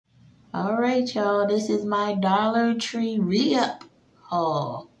All right, y'all. This is my Dollar Tree re-up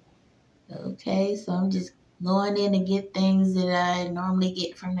haul. Okay, so I'm just going in to get things that I normally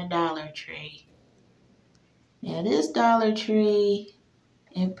get from the Dollar Tree. Now, this Dollar Tree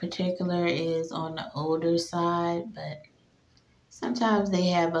in particular is on the older side, but sometimes they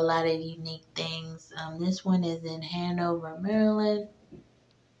have a lot of unique things. This one is in Hanover, Maryland.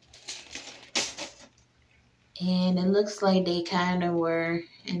 And it looks like they kind of were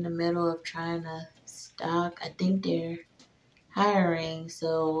in the middle of trying to stock. I think they're hiring,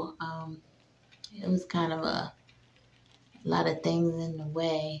 so it was kind of a lot of things in the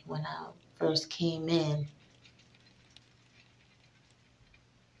way when I first came in.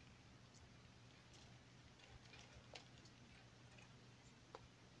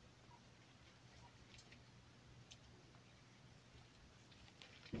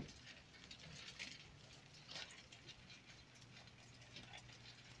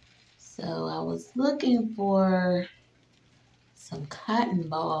 So I was looking for some cotton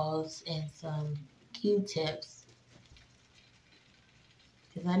balls and some Q-tips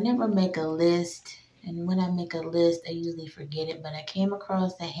because I never make a list, and when I make a list I usually forget it, but I came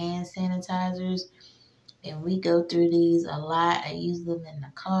across the hand sanitizers and we go through these a lot. I use them in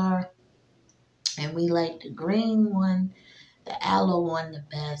the car, and we like the green one, the aloe one, the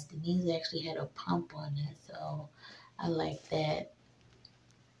best, and these actually had a pump on it, so I like that.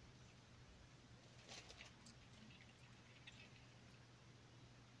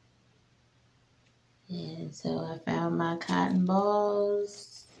 And so I found my cotton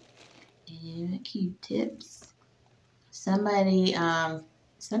balls and Q-tips. Some of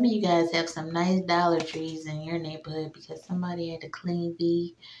you guys have some nice Dollar Trees in your neighborhood because somebody had the Clean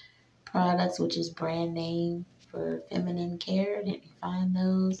Bee products, which is brand name for feminine care. Didn't find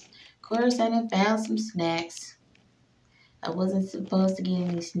those. Of course, I done found some snacks. I wasn't supposed to get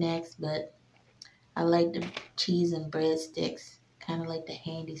any snacks, but I like the cheese and breadsticks. Kind of like the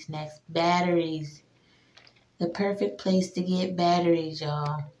handy snacks. Batteries. The perfect place to get batteries,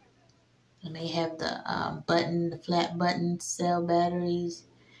 y'all. And they have the the flat button cell batteries.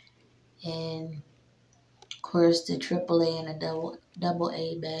 And, of course, the AAA and the double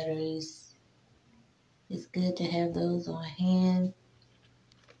A batteries. It's good to have those on hand.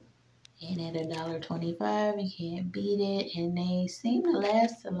 And at $1.25, you can't beat it. And they seem to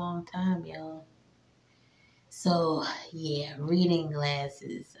last a long time, y'all. So, yeah, reading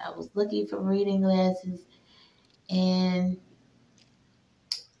glasses. I was looking for reading glasses, and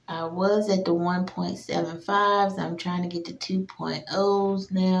I was at the 1.75s. I'm trying to get the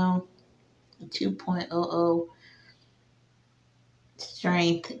 2.0s now. The 2.00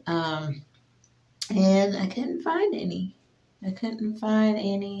 strength. And I couldn't find any. I couldn't find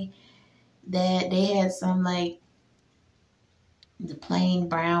any that they had some like the plain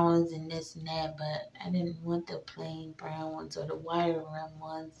brown ones and this and that, but I didn't want the plain brown ones or the wire rim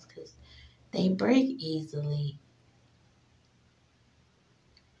ones because they break easily.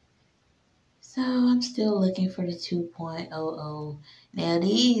 So I'm still looking for the 2.00. Now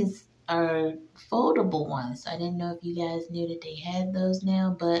these are foldable ones. I didn't know if you guys knew that they had those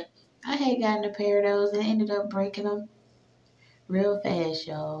now, but I had gotten a pair of those and ended up breaking them real fast,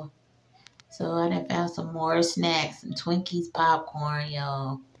 y'all. So I done found some more snacks, some Twinkies, popcorn,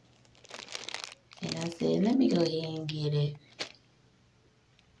 y'all. And I said, let me go ahead and get it.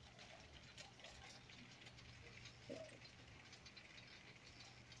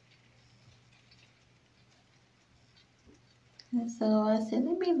 And so I said,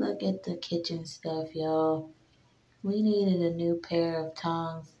 let me look at the kitchen stuff, y'all. We needed a new pair of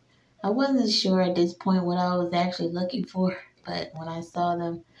tongs. I wasn't sure at this point what I was actually looking for, but when I saw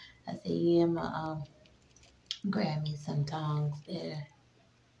them, I said, yeah, I'm gonna grab me some tongs there.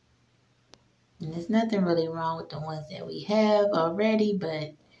 And there's nothing really wrong with the ones that we have already,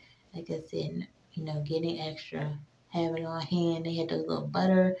 but like I said, you know, getting extra, having it on hand. They had those little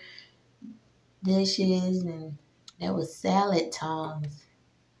butter dishes, and that was salad tongs.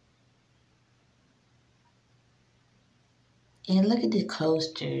 And look at the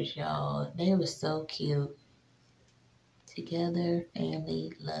coasters, y'all. They were so cute. Together,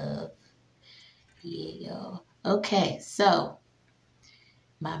 family, love. Yeah, y'all. Okay, so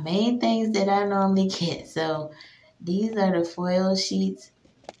my main things that I normally get. So these are the foil sheets.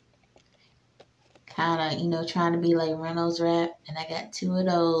 Kind of, you know, trying to be like Reynolds wrap. And I got 2 of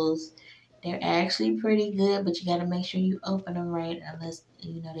those. They're actually pretty good, but you got to make sure you open them right, unless,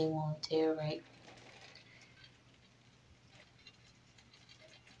 you know, they won't tear right.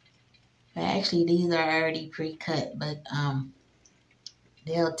 But actually, these are already pre-cut, but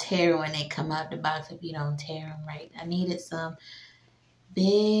they'll tear when they come out the box if you don't tear them right. I needed some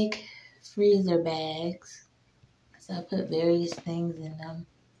big freezer bags. So I put various things in them.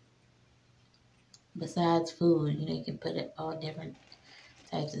 Besides food, you know, you can put all different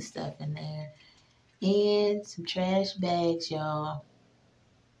types of stuff in there. And some trash bags, y'all.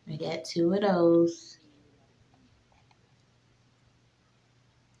 We got 2 of those.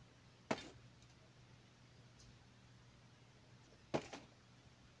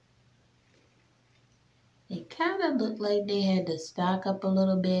 It kind of looked like they had to stock up a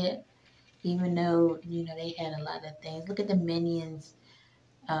little bit, even though, you know, they had a lot of things. Look at the Minions.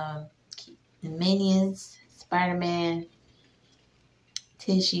 The Minions, Spider-Man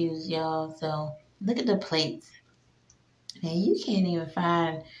tissues, y'all. So look at the plates. Man, you can't even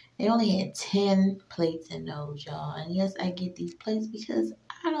find, they only had 10 plates in those, y'all. And yes, I get these plates because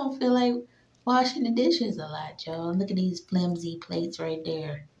I don't feel like washing the dishes a lot, y'all. Look at these flimsy plates right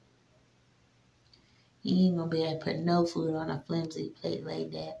there. You ain't gonna be able to put no food on a flimsy plate like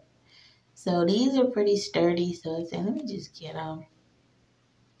that. So these are pretty sturdy, so I said, let me just get them.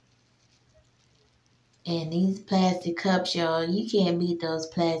 And these plastic cups, y'all, you can't beat those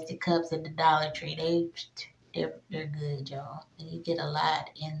plastic cups at the Dollar Tree. They're good, y'all. And you get a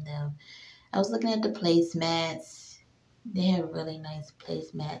lot in them. I was looking at the placemats. They have really nice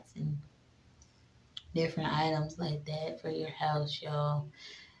placemats and different items like that for your house, y'all.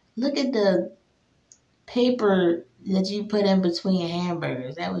 Look at the paper that you put in between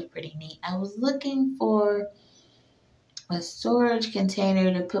hamburgers. That was pretty neat. I was looking for a storage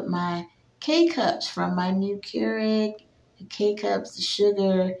container to put my K-cups from my new Keurig, the K-cups, the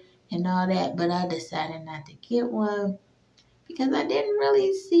sugar, and all that, but I decided not to get one because I didn't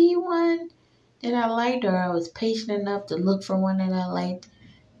really see one that I liked, or I was patient enough to look for one that I liked.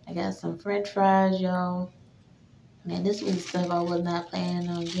 I got some French fries, y'all. Man, this was stuff I was not planning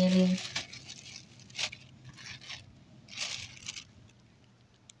on getting.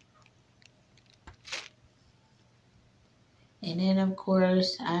 And then, of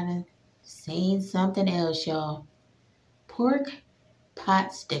course, I done seen something else, y'all. Pork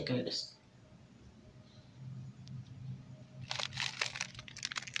pot stickers.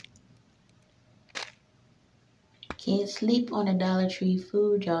 Can't sleep on a Dollar Tree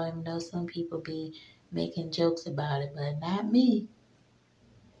food, y'all, even though some people be making jokes about it, but not me.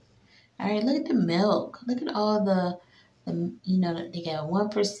 All right, look at the milk. Look at all the you know, they got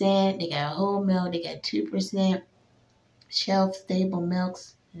 1%, they got whole milk, they got 2% shelf stable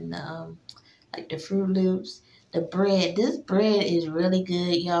milks, and like the Fruit Loops. The bread, this bread is really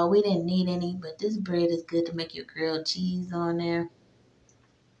good, y'all. We didn't need any, but this bread is good to make your grilled cheese on there.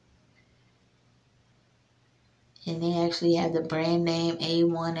 And they actually have the brand name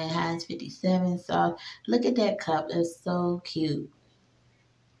A1 and Heinz 57 sauce. Look at that cup. That's so cute.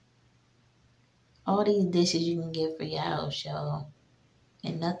 All these dishes you can get for your house, y'all.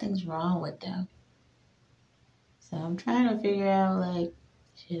 And nothing's wrong with them. So I'm trying to figure out, like,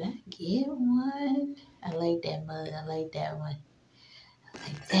 should I get one? I like that mug. I like that one.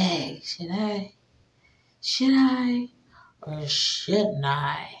 Like, dang, should I? Or shouldn't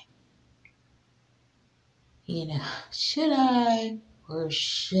I? You know, should I or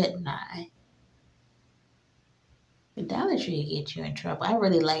shouldn't I? The Dollar Tree get you in trouble. I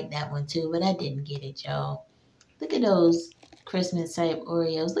really like that one too, but I didn't get it, y'all. Look at those Christmas type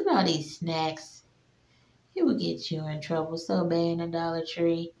Oreos. Look at all these snacks. It would get you in trouble so bad in the Dollar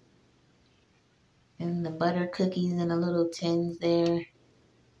Tree. And the butter cookies in the little tins there.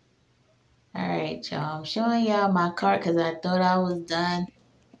 Alright, y'all. I'm showing y'all my cart because I thought I was done.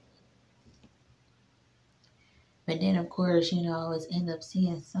 But then, of course, you know, I always end up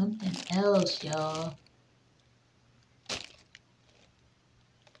seeing something else, y'all.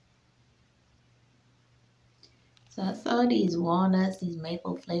 So I saw these walnuts, these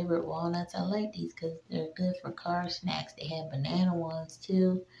maple flavored walnuts. I like these because they're good for car snacks. They have banana ones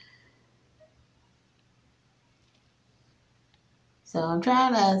too. So I'm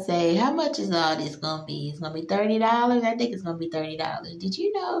trying to say, how much is all this going to be? It's going to be $30? I think it's going to be $30. Did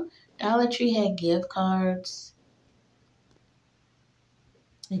you know Dollar Tree had gift cards?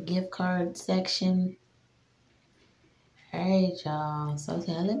 The gift card section. Alright, y'all. So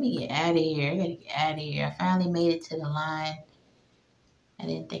let me get out of here. I gotta get out of here. I finally made it to the line. I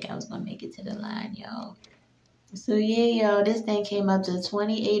didn't think I was gonna make it to the line, y'all. So yeah, y'all, this thing came up to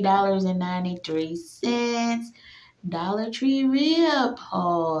 $28.93. Dollar Tree re-up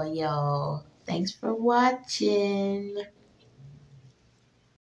haul, y'all. Thanks for watching.